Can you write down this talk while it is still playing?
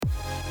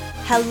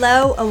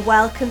Hello and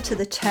welcome to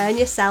the Turn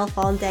Yourself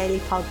On Daily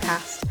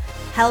podcast,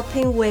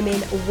 helping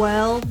women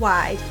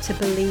worldwide to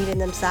believe in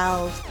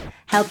themselves,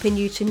 helping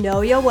you to know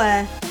your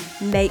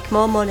worth, make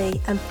more money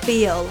and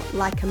feel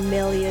like $1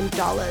 million.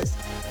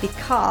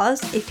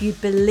 Because if you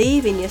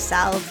believe in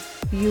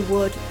yourself, you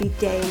would be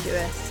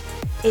dangerous.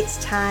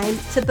 It's time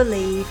to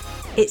believe.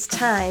 It's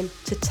time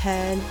to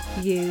turn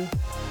you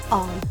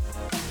on.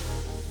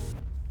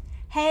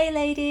 Hey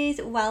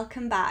ladies,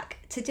 welcome back.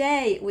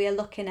 Today we are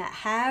looking at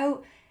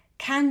how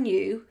can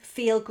you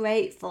feel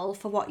grateful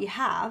for what you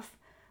have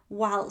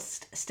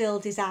whilst still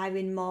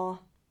desiring more?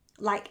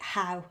 Like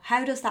how?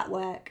 How does that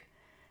work?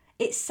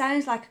 It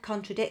sounds like a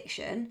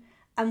contradiction.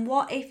 And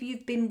what if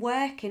you've been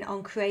working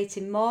on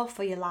creating more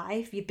for your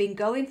life, you've been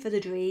going for the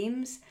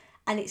dreams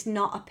and it's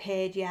not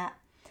appeared yet?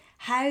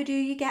 How do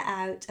you get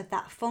out of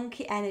that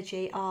funky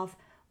energy of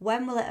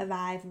when will it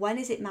arrive? When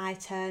is it my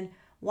turn?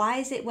 Why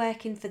is it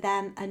working for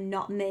them and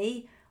not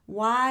me?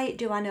 Why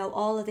do I know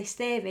all of this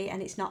theory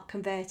and it's not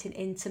converting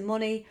into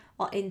money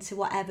or into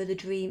whatever the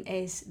dream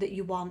is that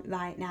you want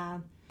right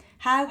now?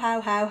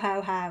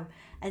 How?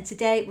 And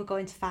today we're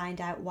going to find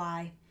out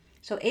why.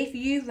 So if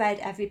you've read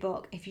every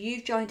book, if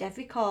you've joined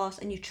every course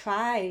and you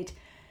tried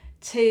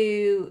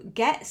to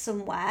get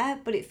somewhere,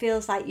 but it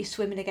feels like you're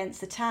swimming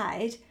against the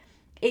tide,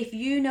 if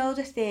you know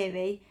the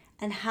theory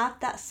and have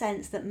that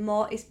sense that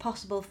more is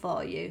possible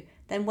for you,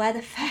 then where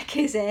the feck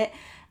is it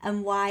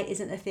and why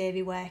isn't the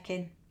theory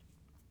working?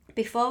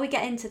 Before we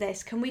get into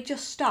this, can we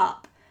just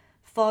stop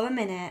for a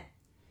minute,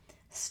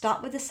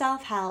 stop with the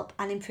self-help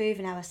and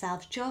improving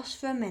ourselves just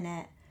for a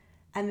minute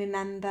and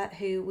remember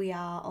who we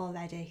are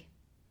already?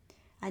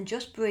 And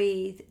just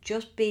breathe,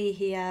 just be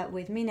here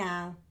with me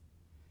now.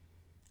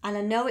 And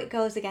I know it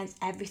goes against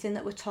everything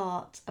that we're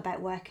taught about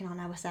working on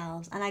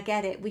ourselves. And I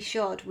get it, we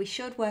should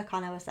work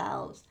on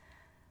ourselves.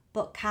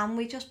 But can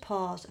we just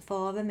pause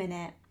for a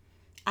minute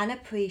and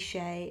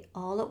appreciate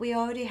all that we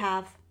already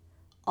have,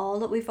 all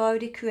that we've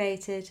already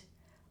created,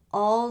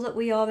 all that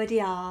we already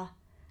are,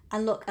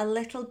 and look a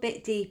little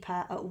bit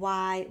deeper at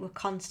why we're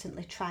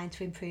constantly trying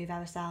to improve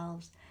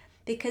ourselves.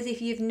 Because if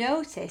you've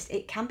noticed,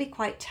 it can be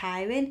quite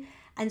tiring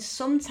and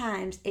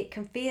sometimes it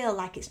can feel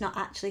like it's not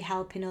actually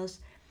helping us.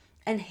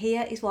 And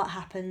here is what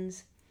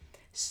happens.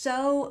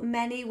 So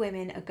many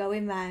women are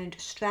going round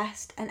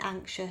stressed and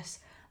anxious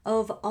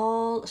over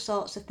all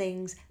sorts of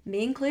things,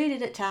 me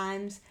included at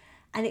times,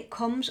 and it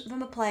comes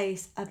from a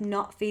place of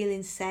not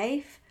feeling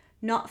safe,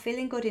 not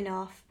feeling good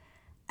enough,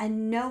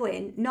 and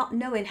not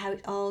knowing how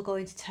it's all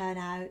going to turn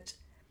out.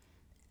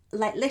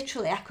 Like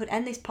literally, I could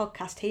end this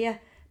podcast here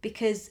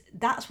because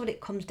that's what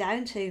it comes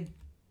down to.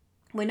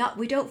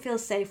 We don't feel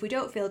safe, we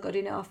don't feel good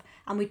enough,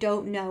 and we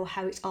don't know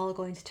how it's all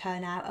going to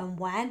turn out and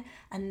when,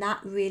 and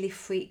that really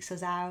freaks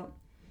us out.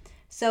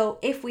 So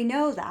if we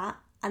know that,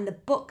 and the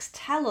books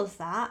tell us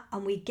that,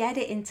 and we get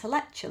it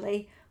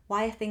intellectually,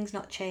 why are things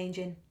not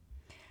changing?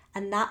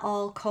 And that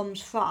all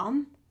comes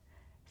from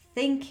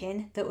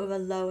thinking that we're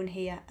alone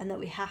here and that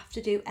we have to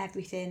do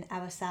everything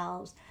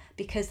ourselves,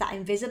 because that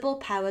invisible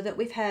power that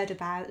we've heard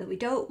about, that we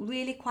don't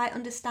really quite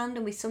understand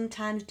and we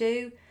sometimes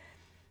do,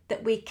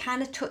 that we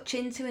kind of touch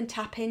into and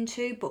tap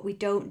into, but we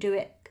don't do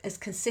it as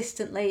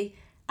consistently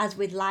as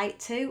we'd like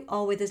to,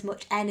 or with as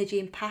much energy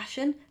and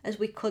passion as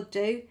we could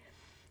do.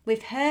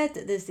 We've heard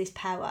that there's this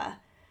power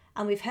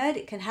and we've heard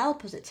it can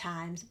help us at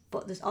times,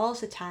 but there's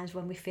also times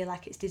when we feel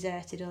like it's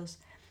deserted us.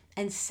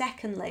 And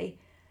secondly,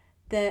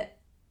 the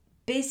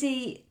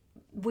busy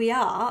we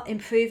are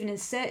improving and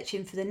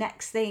searching for the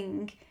next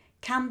thing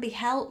can be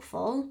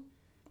helpful,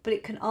 but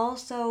it can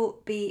also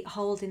be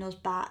holding us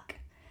back.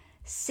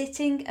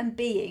 Sitting and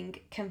being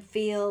can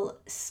feel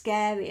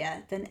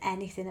scarier than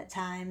anything at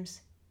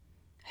times.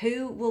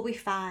 Who will we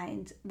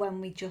find when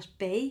we just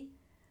be?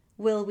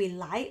 Will we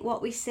like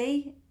what we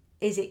see?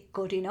 Is it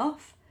good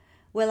enough?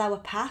 Will our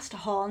past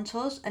haunt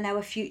us and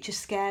our future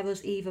scare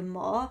us even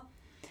more?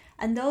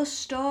 And those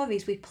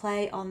stories we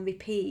play on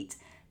repeat,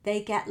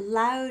 they get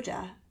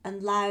louder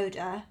and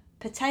louder,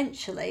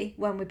 potentially,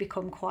 when we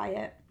become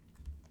quiet.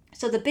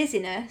 So the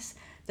busyness,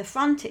 the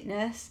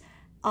franticness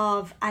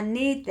of I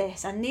need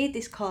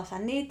this course, I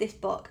need this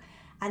book,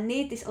 I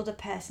need this other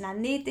person, I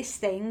need this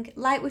thing,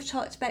 like we've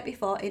talked about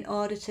before, in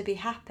order to be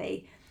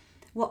happy,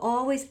 we're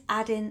always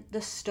adding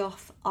the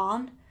stuff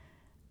on.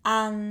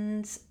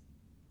 And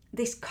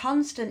this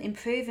constant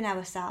improving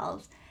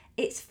ourselves,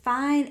 it's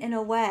fine in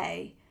a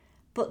way,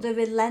 but the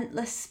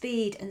relentless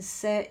speed and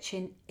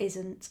searching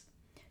isn't.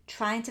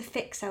 Trying to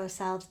fix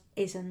ourselves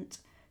isn't.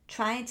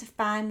 Trying to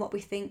find what we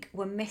think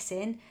we're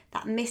missing,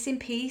 that missing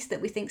piece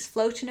that we think's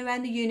floating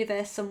around the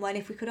universe somewhere, and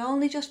if we could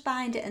only just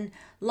find it and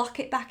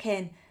lock it back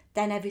in,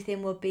 then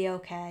everything would be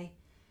okay.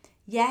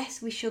 Yes,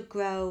 we should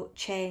grow,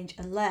 change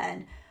and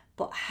learn,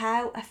 but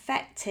how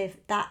effective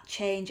that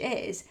change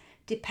is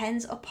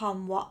depends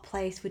upon what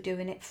place we're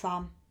doing it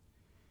from.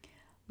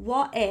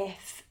 What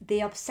if the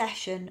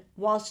obsession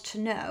was to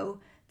know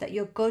that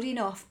you're good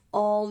enough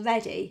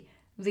already,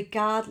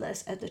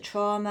 regardless of the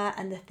trauma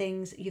and the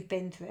things you've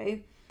been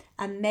through,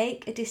 and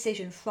make a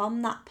decision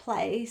from that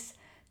place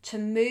to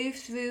move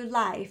through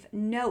life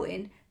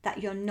knowing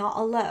that you're not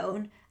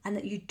alone and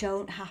that you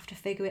don't have to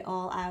figure it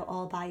all out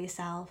all by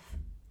yourself.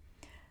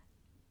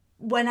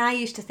 When I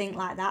used to think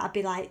like that, I'd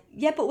be like,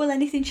 yeah, but will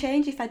anything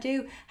change if I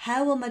do?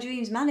 How will my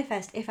dreams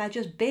manifest if I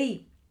just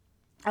be?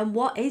 And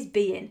what is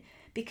being?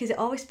 Because it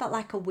always felt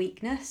like a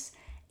weakness.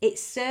 It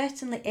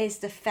certainly is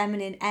the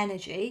feminine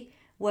energy,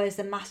 whereas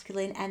the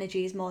masculine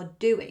energy is more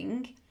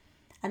doing.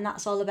 And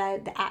that's all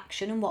about the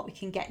action and what we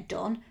can get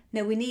done.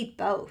 Now, we need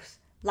both.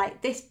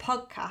 Like, this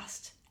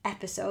podcast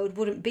episode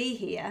wouldn't be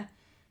here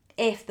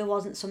if there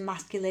wasn't some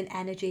masculine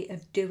energy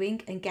of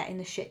doing and getting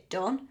the shit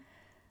done.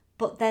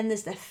 But then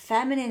there's the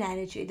feminine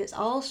energy that's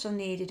also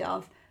needed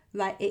of,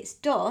 right, it's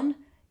done,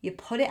 you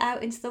put it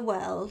out into the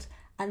world,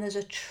 and there's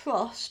a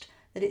trust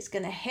that it's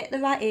going to hit the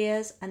right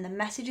ears and the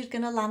message is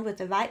going to land with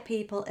the right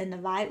people in the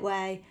right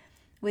way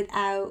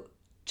without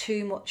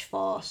too much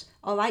force.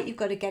 All right, you've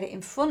got to get it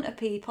in front of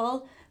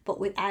people, but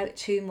without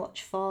too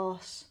much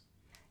force.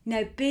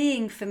 Now,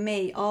 being for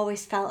me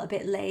always felt a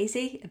bit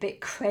lazy, a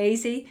bit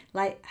crazy.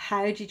 Like,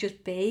 how do you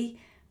just be?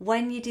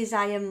 When you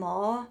desire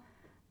more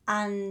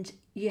and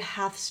you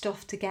have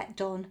stuff to get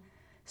done.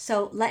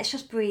 So let's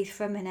just breathe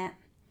for a minute.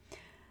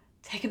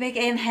 Take a big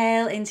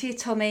inhale into your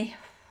tummy.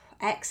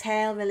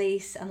 Exhale,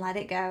 release, and let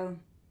it go.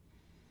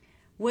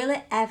 Will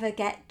it ever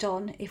get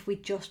done if we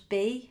just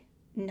be?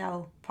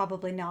 No,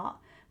 probably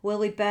not. Will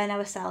we burn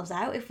ourselves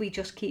out if we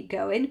just keep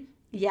going?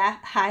 Yeah,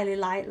 highly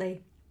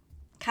likely.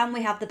 Can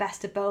we have the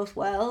best of both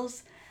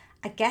worlds?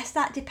 I guess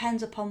that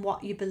depends upon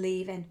what you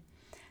believe in.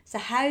 So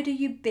how do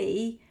you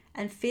be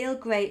and feel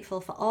grateful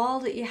for all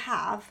that you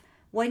have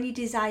when you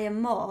desire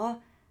more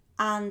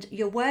and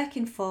you're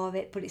working for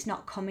it but it's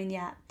not coming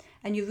yet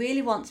and you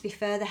really want to be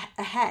further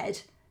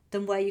ahead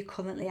than where you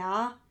currently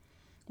are?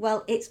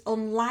 Well, it's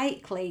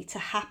unlikely to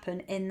happen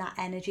in that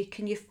energy.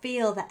 Can you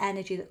feel the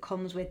energy that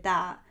comes with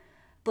that?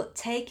 But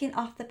taking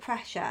off the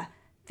pressure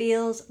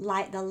feels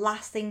like the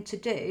last thing to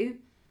do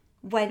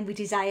when we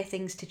desire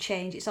things to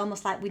change. It's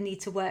almost like we need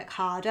to work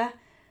harder.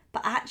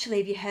 But actually,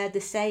 have you heard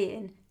the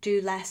saying,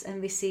 do less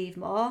and receive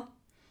more?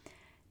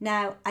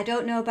 Now, I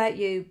don't know about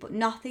you, but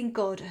nothing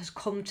good has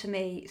come to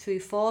me through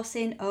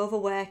forcing,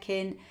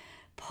 overworking,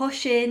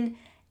 pushing.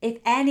 If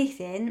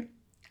anything,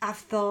 I've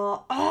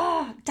thought,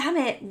 oh, damn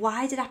it,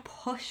 why did I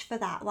push for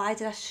that? Why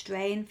did I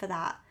strain for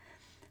that?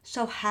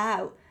 So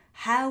how?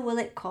 How will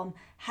it come?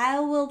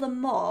 How will the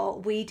more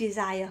we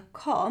desire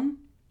come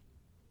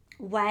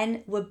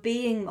when we're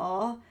being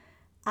more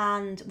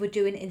and we're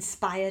doing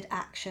inspired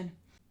action?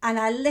 And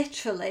I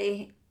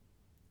literally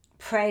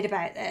prayed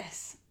about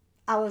this.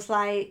 I was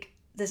like,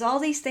 there's all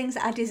these things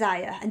that I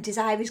desire, and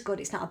desire is good,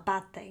 it's not a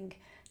bad thing.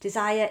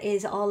 Desire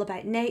is all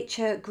about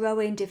nature,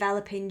 growing,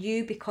 developing,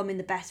 you becoming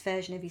the best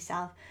version of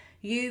yourself.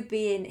 You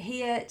being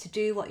here to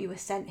do what you were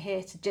sent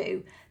here to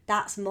do.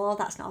 That's more,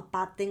 that's not a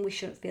bad thing. We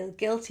shouldn't feel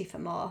guilty for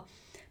more.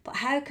 But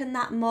how can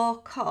that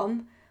more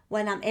come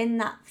when I'm in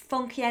that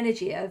funky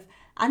energy of,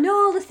 I know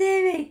all the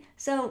theory,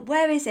 so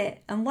where is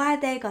it? And why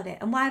have they got it?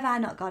 And why have I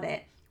not got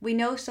it? We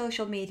know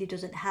social media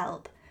doesn't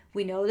help.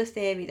 We know the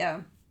theory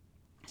though.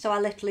 So I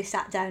literally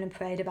sat down and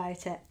prayed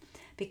about it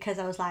because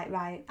I was like,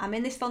 right, I'm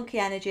in this funky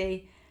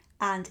energy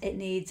and it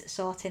needs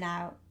sorting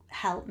out.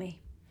 Help me.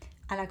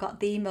 And I got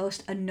the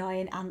most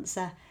annoying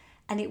answer.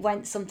 And it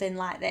went something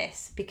like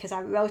this because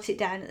I wrote it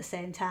down at the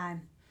same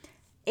time.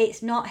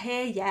 It's not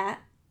here yet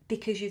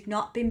because you've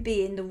not been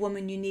being the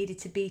woman you needed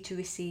to be to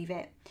receive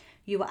it.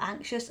 You were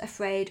anxious,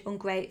 afraid,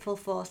 ungrateful,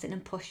 forcing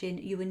and pushing.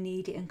 You were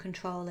needy and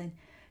controlling.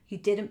 You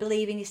didn't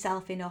believe in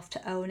yourself enough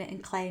to own it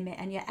and claim it,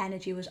 and your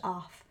energy was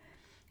off.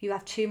 You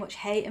have too much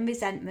hate and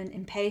resentment,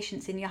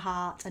 impatience in your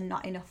heart, and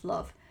not enough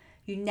love.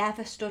 You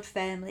never stood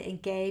firmly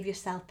and gave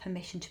yourself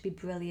permission to be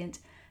brilliant.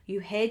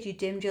 You hid, you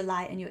dimmed your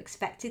light, and you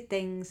expected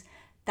things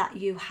that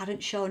you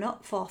hadn't shown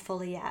up for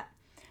fully yet.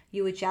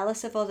 You were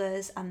jealous of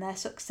others and their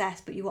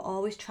success, but you were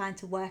always trying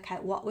to work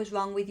out what was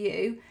wrong with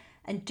you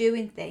and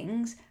doing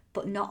things,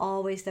 but not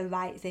always the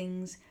right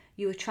things.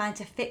 You were trying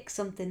to fix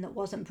something that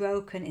wasn't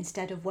broken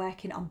instead of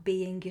working on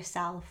being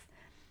yourself.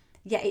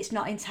 Yet it's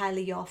not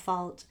entirely your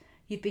fault.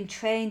 You've been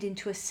trained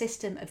into a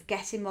system of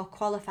getting more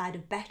qualified,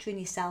 of bettering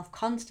yourself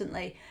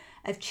constantly,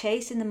 of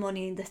chasing the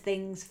money and the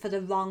things for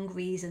the wrong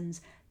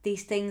reasons.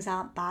 These things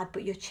aren't bad,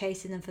 but you're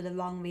chasing them for the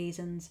wrong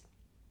reasons.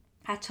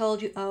 I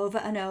told you over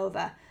and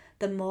over,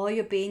 the more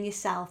you're being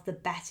yourself, the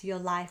better your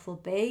life will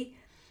be.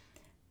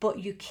 But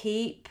you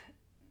keep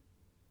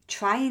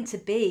trying to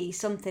be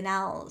something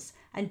else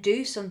and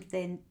do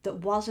something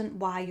that wasn't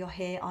why you're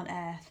here on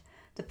earth.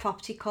 The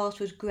property course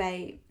was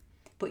great,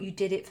 but you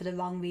did it for the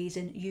wrong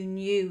reason. You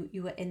knew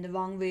you were in the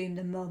wrong room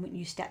the moment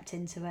you stepped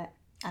into it.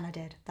 And I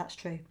did, that's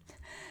true.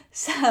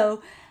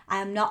 So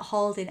I am not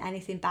holding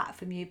anything back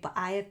from you, but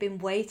I have been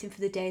waiting for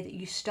the day that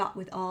you stop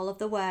with all of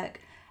the work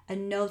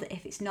and know that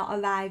if it's not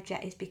arrived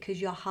yet, it's because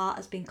your heart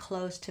has been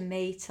closed to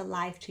me, to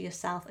life, to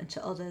yourself and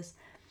to others.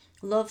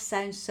 Love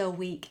sounds so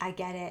weak, I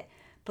get it,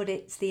 but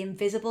it's the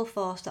invisible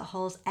force that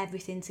holds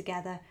everything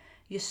together.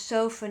 You're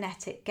so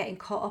frenetic, getting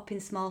caught up in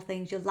small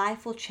things. Your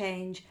life will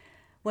change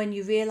when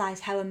you realise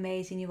how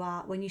amazing you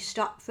are, when you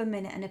stop for a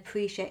minute and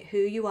appreciate who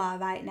you are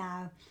right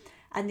now,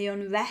 and the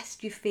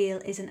unrest you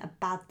feel isn't a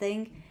bad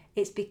thing.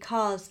 It's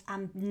because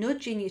I'm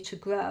nudging you to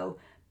grow,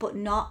 but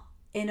not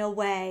in a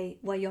way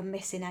where you're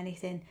missing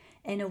anything,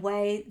 in a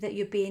way that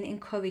you're being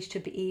encouraged to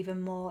be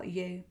even more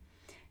you.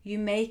 You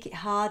make it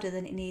harder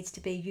than it needs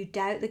to be. You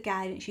doubt the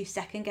guidance, you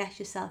second guess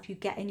yourself, you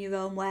get in your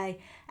own way,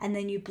 and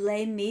then you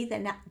blame me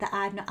that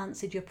I've not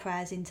answered your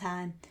prayers in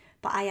time.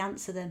 But I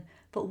answer them.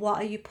 But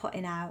what are you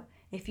putting out?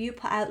 If you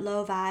put out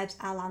low vibes,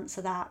 I'll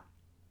answer that,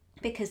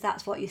 because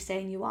that's what you're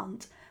saying you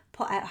want.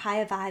 Put out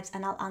higher vibes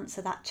and I'll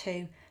answer that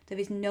too. There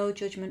is no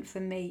judgment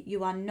from me.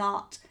 You are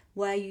not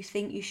where you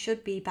think you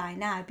should be by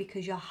now,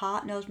 because your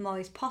heart knows more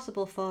is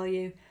possible for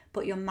you,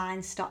 but your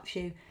mind stops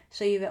you.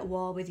 So you're at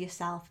war with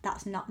yourself.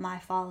 That's not my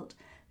fault.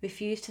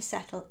 Refuse to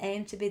settle.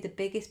 Aim to be the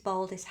biggest,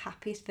 boldest,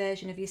 happiest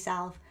version of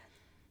yourself,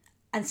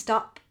 and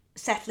stop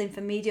settling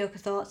for mediocre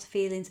thoughts,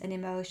 feelings and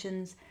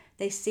emotions.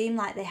 They seem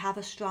like they have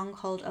a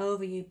stronghold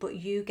over you, but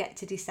you get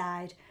to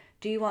decide.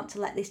 Do you want to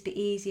let this be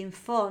easy and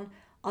fun,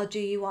 or do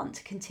you want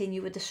to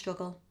continue with the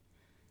struggle?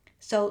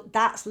 So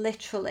that's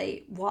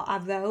literally what I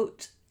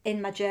wrote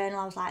in my journal.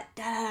 I was like,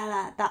 da, da, da,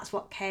 da. That's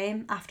what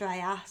came after I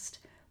asked,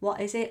 what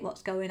is it?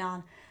 What's going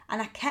on?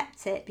 And I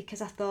kept it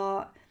because I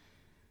thought,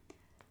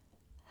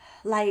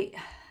 like,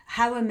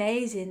 how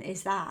amazing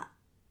is that?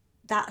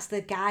 That's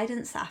the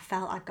guidance that I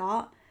felt I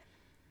got.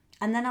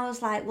 And then I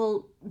was like,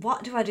 well,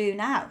 what do I do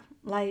now?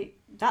 Like,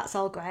 that's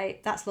all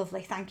great. That's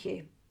lovely. Thank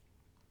you.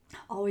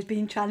 Always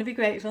been trying to be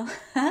grateful.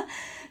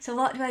 So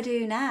what do I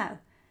do now?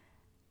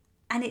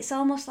 And it's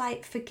almost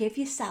like forgive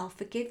yourself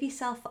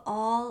for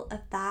all of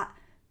that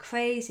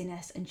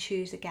craziness and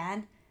choose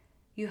again.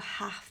 You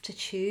have to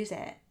choose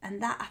it.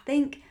 And that I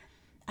think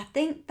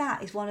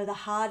that is one of the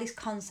hardest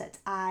concepts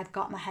I've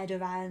got my head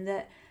around,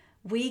 that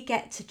we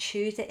get to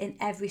choose it in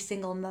every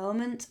single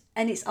moment.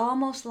 And it's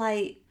almost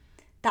like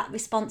that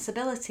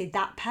responsibility,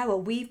 that power,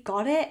 we've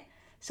got it.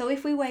 So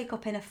if we wake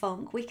up in a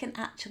funk, we can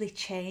actually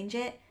change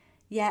it,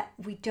 yet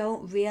we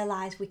don't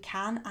realise we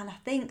can. And I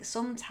think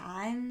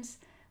sometimes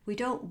we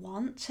don't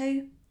want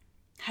to.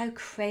 How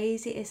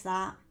crazy is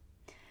that?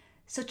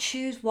 So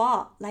choose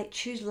what? Like,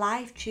 choose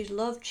life, choose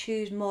love,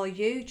 choose more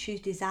you,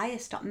 choose desire.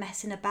 Stop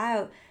messing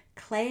about,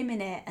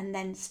 claiming it, and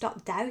then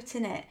stop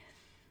doubting it.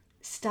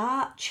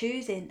 Start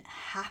choosing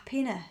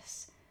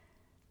happiness.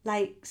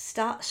 Like,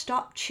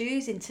 stop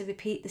choosing to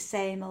repeat the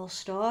same old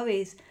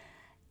stories.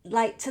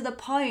 Like, to the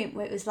point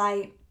where it was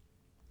like,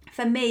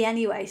 for me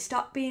anyway,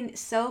 stop being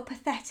so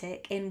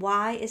pathetic in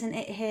why isn't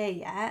it here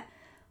yet?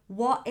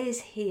 What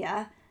is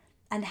here?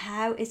 And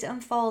how is it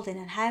unfolding?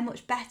 And how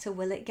much better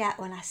will it get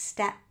when I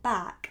step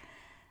back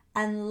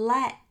and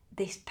let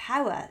this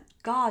power,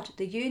 God,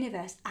 the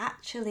universe,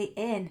 actually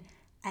in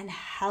and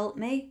help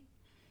me?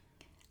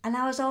 And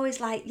I was always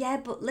like, yeah,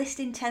 but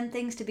listing 10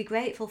 things to be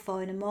grateful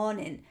for in the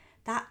morning,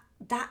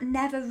 that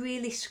never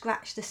really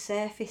scratched the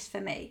surface for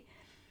me.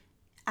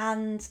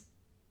 And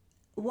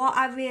what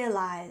I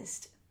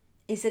realised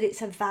is that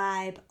it's a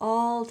vibe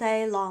all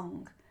day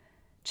long,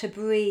 to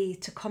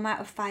breathe, to come out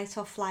of fight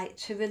or flight,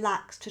 to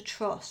relax, to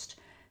trust,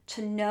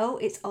 to know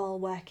it's all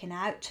working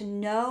out, to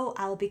know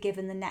I'll be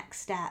given the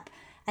next step.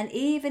 And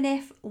even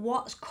if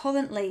what's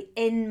currently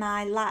in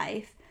my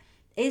life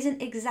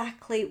isn't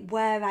exactly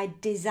where I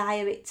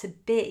desire it to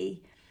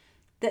be,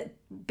 that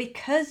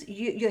because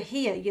you're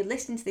here, you're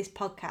listening to this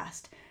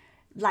podcast,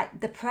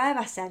 like the prayer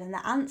I said and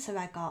the answer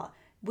I got,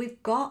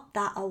 we've got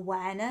that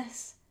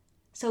awareness.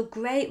 So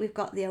great, we've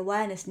got the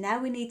awareness. Now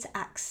we need to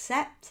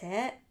accept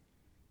it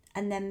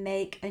and then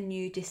make a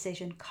new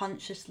decision,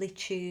 consciously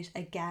choose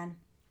again.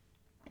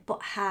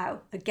 But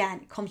how? Again,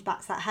 it comes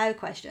back to that how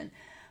question.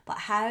 But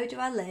how do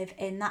I live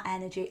in that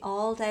energy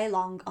all day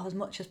long, or as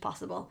much as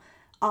possible,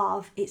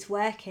 of it's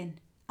working,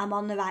 I'm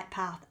on the right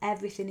path,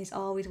 everything is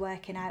always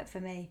working out for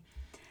me?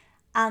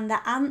 And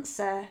the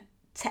answer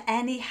to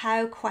any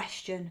how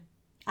question,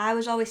 I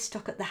was always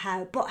stuck at the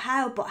how. But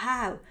how? But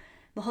how?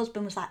 My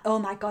husband was like, oh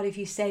my God, if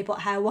you say but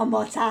how one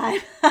more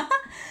time.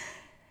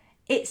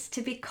 It's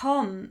to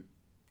become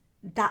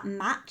that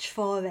match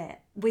for it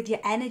with your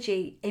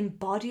energy,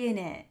 embodying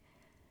it.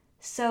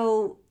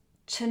 So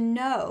to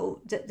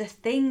know that the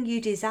thing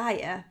you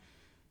desire,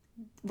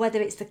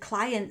 whether it's the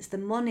clients, the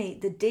money,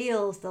 the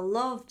deals, the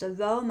love, the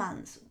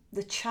romance,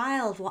 the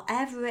child,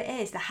 whatever it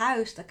is, the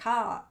house, the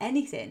car,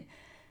 anything,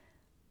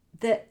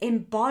 that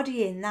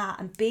embodying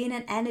that and being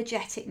an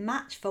energetic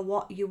match for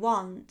what you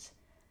want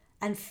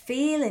and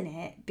feeling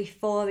it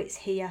before it's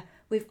here.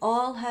 We've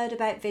all heard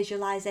about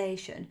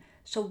visualization.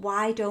 So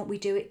why don't we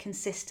do it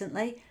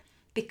consistently?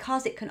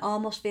 Because it can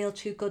almost feel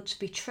too good to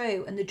be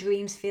true, and the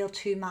dreams feel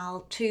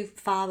too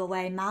far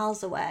away,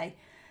 miles away.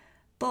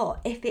 But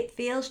if it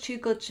feels too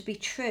good to be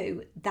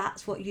true,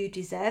 that's what you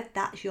deserve.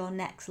 That's your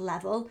next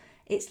level.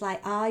 It's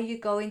like, are you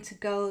going to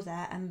go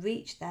there and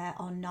reach there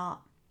or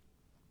not?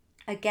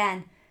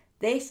 Again,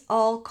 this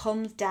all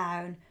comes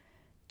down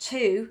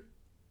to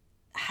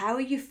how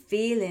are you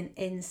feeling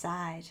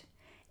inside?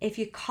 if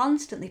you're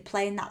constantly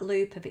playing that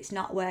loop of it's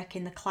not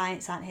working, the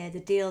clients aren't here, the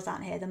deals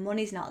aren't here, the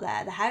money's not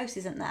there, the house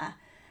isn't there,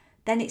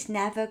 then it's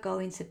never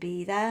going to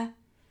be there.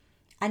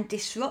 And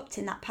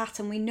disrupting that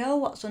pattern, we know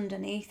what's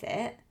underneath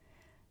it.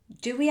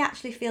 Do we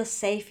actually feel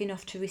safe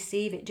enough to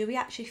receive it? Do we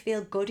actually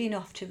feel good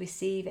enough to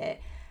receive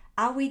it?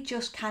 Are we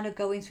just kind of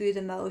going through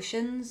the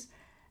motions?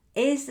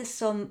 Is there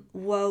some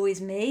woe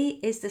is me?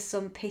 Is there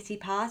some pity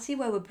party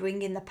where we're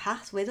bringing the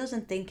past with us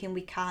and thinking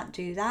we can't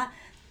do that?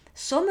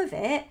 Some of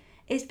it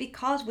is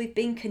because we've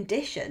been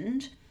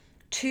conditioned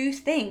to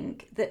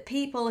think that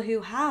people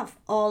who have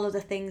all of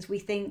the things we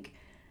think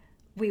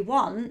we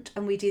want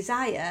and we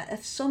desire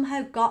have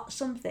somehow got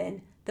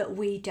something that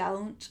we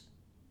don't.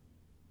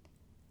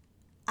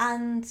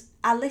 And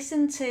I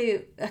listened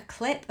to a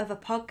clip of a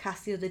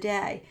podcast the other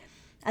day,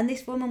 and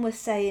this woman was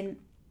saying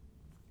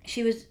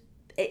she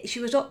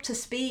was up to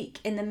speak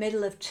in the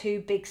middle of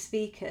two big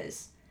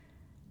speakers,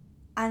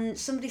 and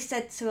somebody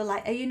said to her,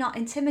 like, are you not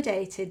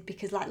intimidated?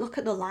 Because, like, look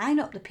at the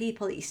lineup, the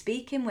people that you're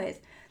speaking with.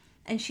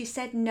 And she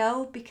said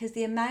no, because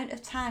the amount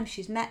of times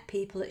she's met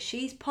people that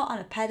she's put on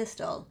a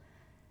pedestal,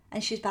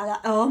 and she's been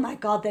like, oh my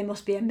God, they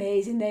must be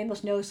amazing, they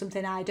must know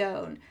something I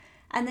don't.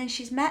 And then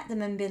she's met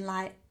them and been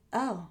like,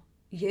 oh,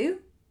 you're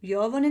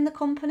running the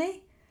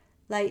company?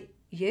 Like,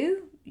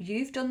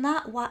 you've done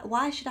that?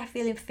 Why should I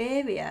feel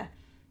inferior?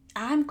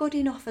 I'm good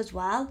enough as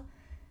well.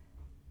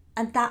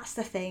 And that's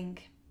the thing.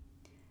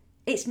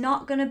 It's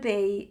not going to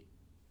be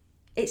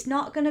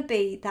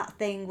that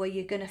thing where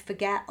you're going to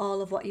forget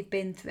all of what you've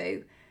been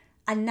through,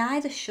 and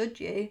neither should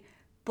you.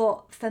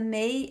 But for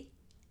me,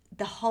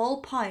 the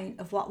whole point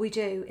of what we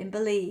do in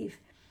Believe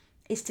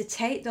is to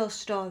take those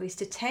stories,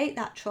 to take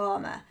that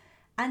trauma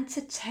and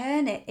to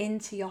turn it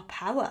into your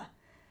power,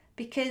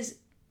 because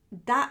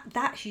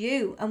that's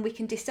you, and we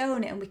can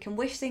disown it and we can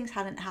wish things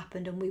hadn't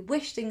happened and we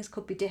wish things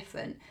could be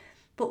different.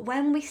 But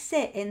when we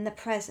sit in the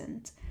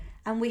present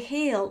and we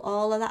heal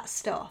all of that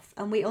stuff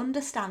and we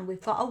understand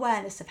we've got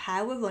awareness of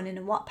how we're running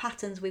and what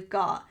patterns we've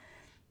got,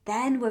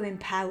 then we're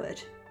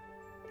empowered.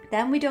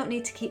 Then we don't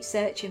need to keep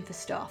searching for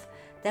stuff.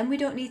 Then we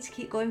don't need to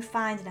keep going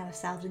finding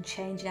ourselves and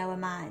changing our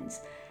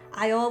minds.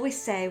 I always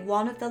say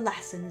one of the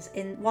lessons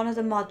in one of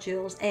the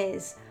modules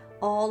is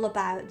all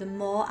about the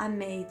more I'm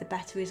me, the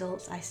better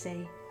results I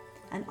see.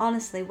 And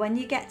honestly, when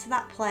you get to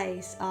that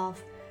place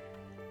of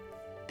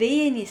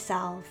being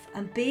yourself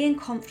and being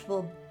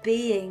comfortable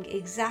being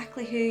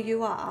exactly who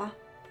you are,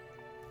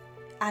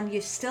 and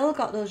you've still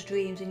got those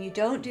dreams and you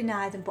don't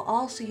deny them, but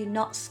also you're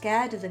not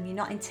scared of them, you're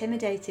not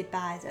intimidated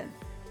by them,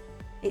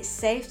 it's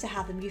safe to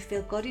have them, you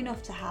feel good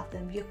enough to have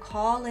them, you're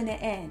calling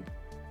it in,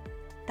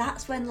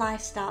 that's when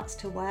life starts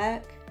to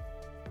work.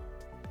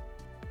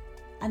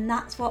 And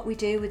that's what we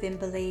do within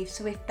Believe.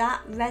 So if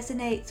that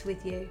resonates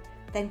with you,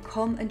 then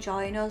come and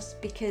join us,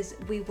 because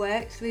we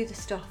work through the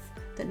stuff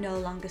that no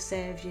longer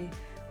serves you.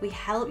 We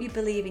help you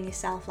believe in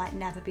yourself like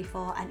never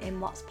before and in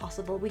what's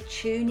possible. We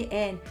tune you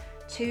in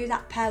to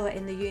that power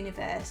in the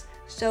universe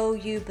so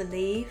you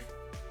believe.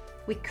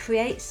 We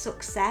create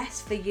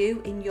success for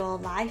you in your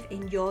life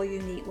in your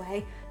unique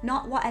way,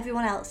 not what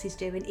everyone else is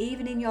doing,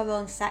 even in your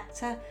own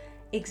sector,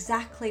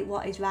 exactly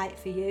what is right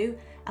for you.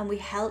 And we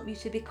help you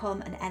to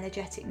become an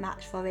energetic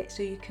match for it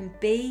so you can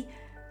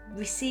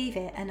receive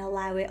it and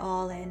allow it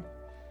all in.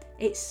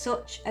 It's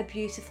such a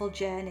beautiful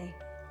journey.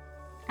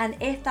 And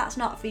if that's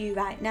not for you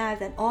right now,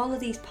 then all of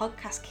these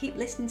podcasts, keep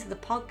listening to the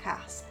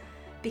podcasts,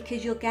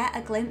 because you'll get a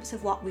glimpse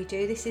of what we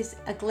do. This is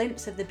a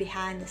glimpse of the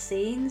behind the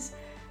scenes.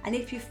 And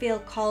if you feel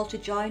called to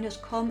join us,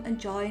 come and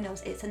join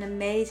us. It's an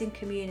amazing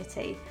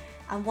community.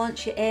 And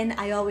once you're in,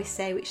 I always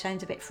say, which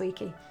sounds a bit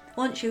freaky,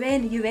 once you're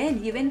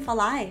in for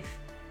life.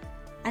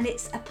 And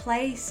it's a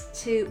place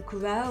to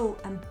grow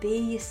and be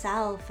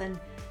yourself and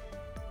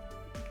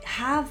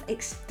have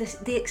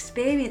the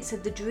experience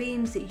of the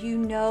dreams that you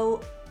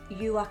know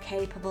you are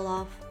capable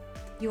of.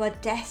 You are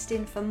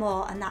destined for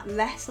more, and that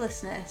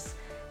restlessness,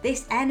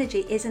 this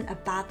energy isn't a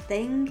bad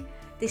thing.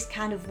 This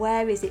kind of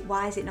where is it,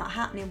 why is it not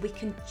happening? We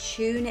can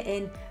tune it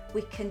in,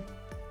 we can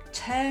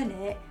turn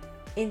it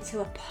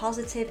into a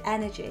positive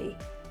energy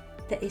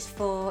that is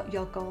for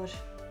your good.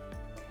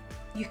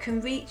 You can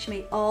reach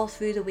me all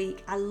through the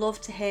week. I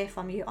love to hear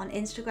from you on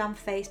Instagram,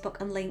 Facebook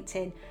and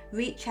LinkedIn.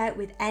 Reach out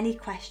with any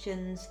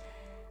questions,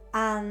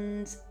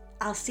 and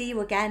I'll see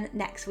you again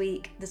next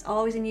week. There's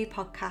always a new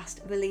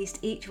podcast released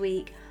each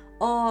week,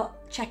 or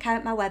check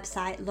out my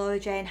website,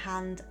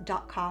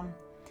 laurajanehand.com.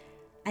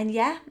 And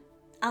yeah,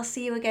 I'll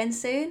see you again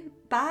soon.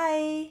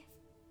 Bye.